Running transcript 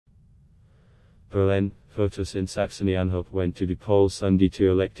Berlin, voters in Saxony-Anhalt went to the polls Sunday to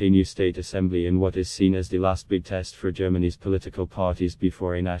elect a new state assembly in what is seen as the last big test for Germany's political parties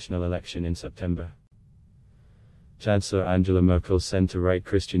before a national election in September. Chancellor Angela Merkel's centre-right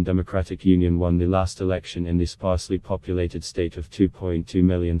Christian Democratic Union won the last election in the sparsely populated state of 2.2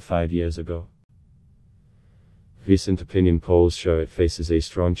 million 5 years ago. Recent opinion polls show it faces a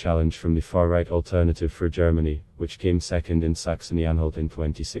strong challenge from the far-right Alternative for Germany, which came second in Saxony-Anhalt in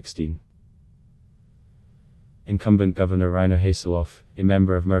 2016. Incumbent Governor Rainer Haseloff, a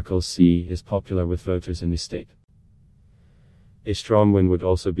member of Merkel's CE, is popular with voters in the state. A strong win would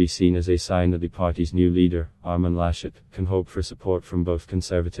also be seen as a sign that the party's new leader, Armin Laschet, can hope for support from both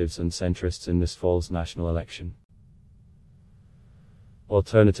conservatives and centrists in this fall's national election.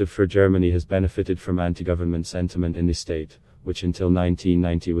 Alternative for Germany has benefited from anti-government sentiment in the state, which until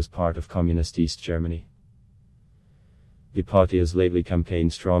 1990 was part of communist East Germany. The party has lately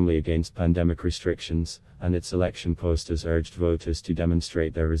campaigned strongly against pandemic restrictions, and its election posters urged voters to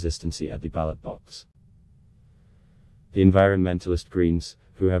demonstrate their resistance at the ballot box. The environmentalist Greens,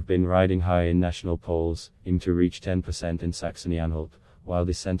 who have been riding high in national polls, aim to reach 10% in Saxony-Anhalt, while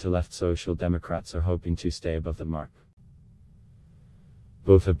the centre-left Social Democrats are hoping to stay above the mark.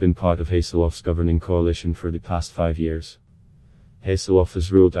 Both have been part of Haseloff's governing coalition for the past 5 years. Haseloff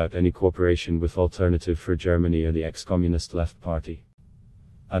has ruled out any cooperation with Alternative for Germany or the ex-communist Left Party.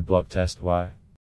 Adblock test why.